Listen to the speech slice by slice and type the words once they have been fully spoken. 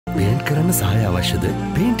Paint කරන්න සහාය අවශ්‍යද?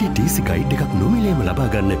 පේන්ටි TC ගයිඩ් එකක් නොමිලේම ලබා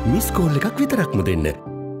ගන්න මිස් කෝල් එකක් විතරක්ම දෙන්න.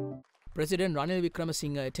 President Ranil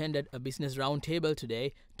Wickremesinghe attended a business roundtable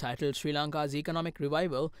today titled Sri Lanka's Economic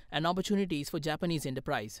Revival and Opportunities for Japanese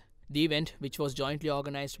Enterprise. The event, which was jointly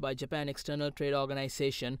organized by Japan External Trade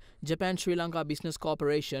Organization, Japan Sri Lanka Business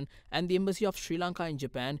Corporation and the Embassy of Sri Lanka in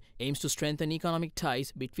Japan, aims to strengthen economic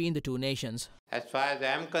ties between the two nations. As far as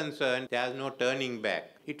I am concerned, there is no turning back.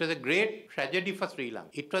 It was a great tragedy for Sri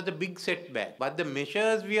Lanka. It was a big setback. But the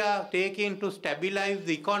measures we are taking to stabilize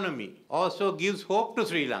the economy also gives hope to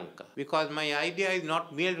Sri Lanka. Because my idea is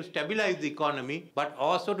not merely to stabilize the economy, but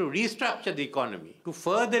also to restructure the economy, to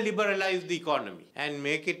further liberalize the economy and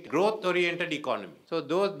make it growth-oriented economy. So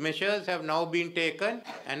those measures have now been taken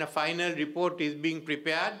and a final report is being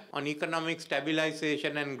prepared on economic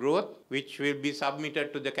stabilization and growth, which will be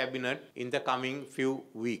submitted to the cabinet in the coming few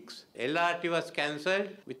weeks. LRT was cancelled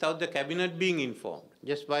without the cabinet being informed,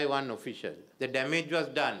 just by one official. The damage was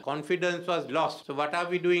done. Confidence was lost. So what are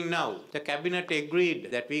we doing now? The cabinet agreed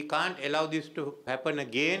that we can't allow this to happen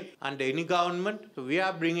again under any government. So we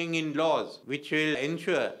are bringing in laws which will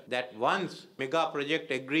ensure that once mega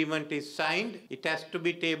project agreement is signed, it has to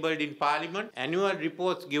be tabled in Parliament. Annual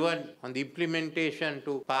reports given on the implementation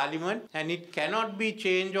to Parliament, and it cannot be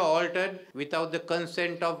changed or altered without the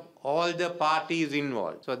consent of all the parties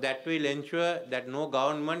involved. So that will ensure that no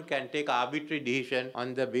government can take arbitrary decision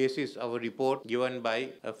on the basis of a report given by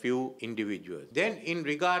a few individuals. Then in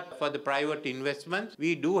regard for the private investments,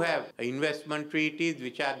 we do have investment treaties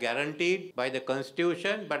which are guaranteed by the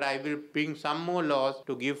Constitution, but I will bring some more laws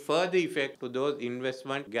to give further effect to those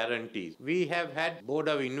investment guarantees. We have had Board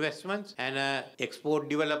of Investments and an Export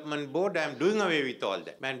Development Board. I am doing away with all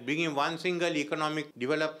that and bringing one single Economic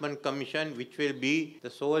Development Commission which will be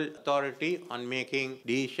the sole authority on making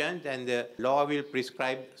decisions, and the law will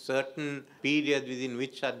prescribe certain periods within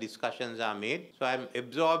which such discussions are made. So I am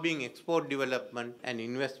absorbing export development and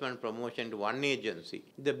investment promotion to one agency.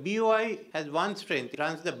 The BOI has one strength. It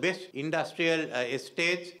runs the best industrial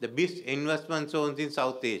estates, the best investment zones in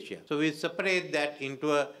South Asia. So we separate that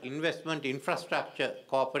into an investment infrastructure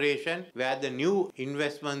corporation where the new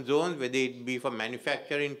investment zones, whether it be for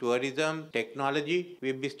manufacturing, tourism, technology,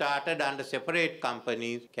 will be started under separate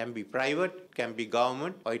companies. Can be private, can be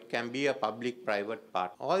government, or it can be a public-private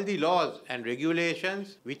partner. All the laws and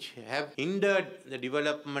regulations which have hindered the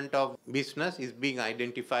development of business is being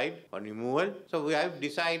identified for removal. So we have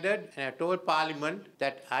decided and I told Parliament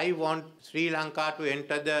that I want Sri Lanka to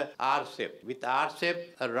enter the RCEP. With RCEP,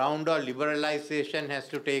 a round of liberalization has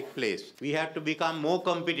to take place. We have to become more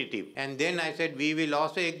competitive. And then I said we will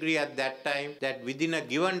also agree at that time that within a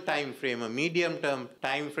given time frame, a medium-term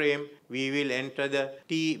time frame, we will enter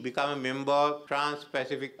become a member of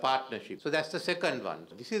Trans-Pacific Partnership. So that's the second one.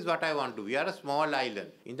 So this is what I want to do. We are a small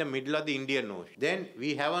island in the middle of the Indian Ocean. Then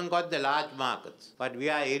we haven't got the large markets, but we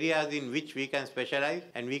are areas in which we can specialize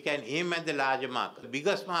and we can aim at the larger market. The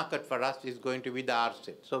biggest market for us is going to be the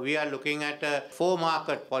RCEP. So we are looking at a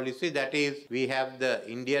 4-market policy. That is, we have the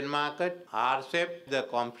Indian market, RCEP, the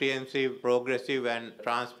Comprehensive, Progressive and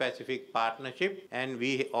Trans-Pacific Partnership, and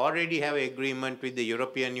we already have an agreement with the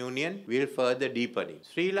European Union. Will further deepen it.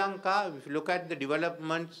 Sri Lanka, if you look at the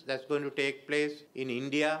developments that's going to take place in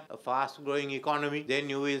India, a fast-growing economy, then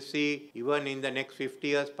you will see even in the next 50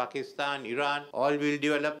 years, Pakistan, Iran, all will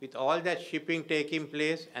develop. With all that shipping taking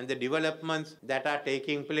place and the developments that are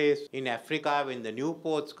taking place in Africa when the new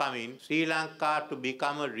ports come in, Sri Lanka to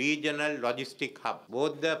become a regional logistic hub.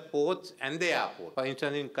 Both the ports and the airport. For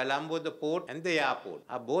instance, in Colombo, the port and the airport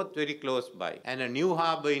are both very close by. And a new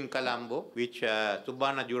harbour in Colombo, which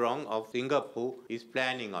Subana Jurong of Singapore is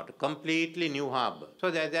planning out, a completely new harbour. So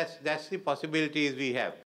that's the possibilities we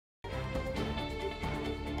have.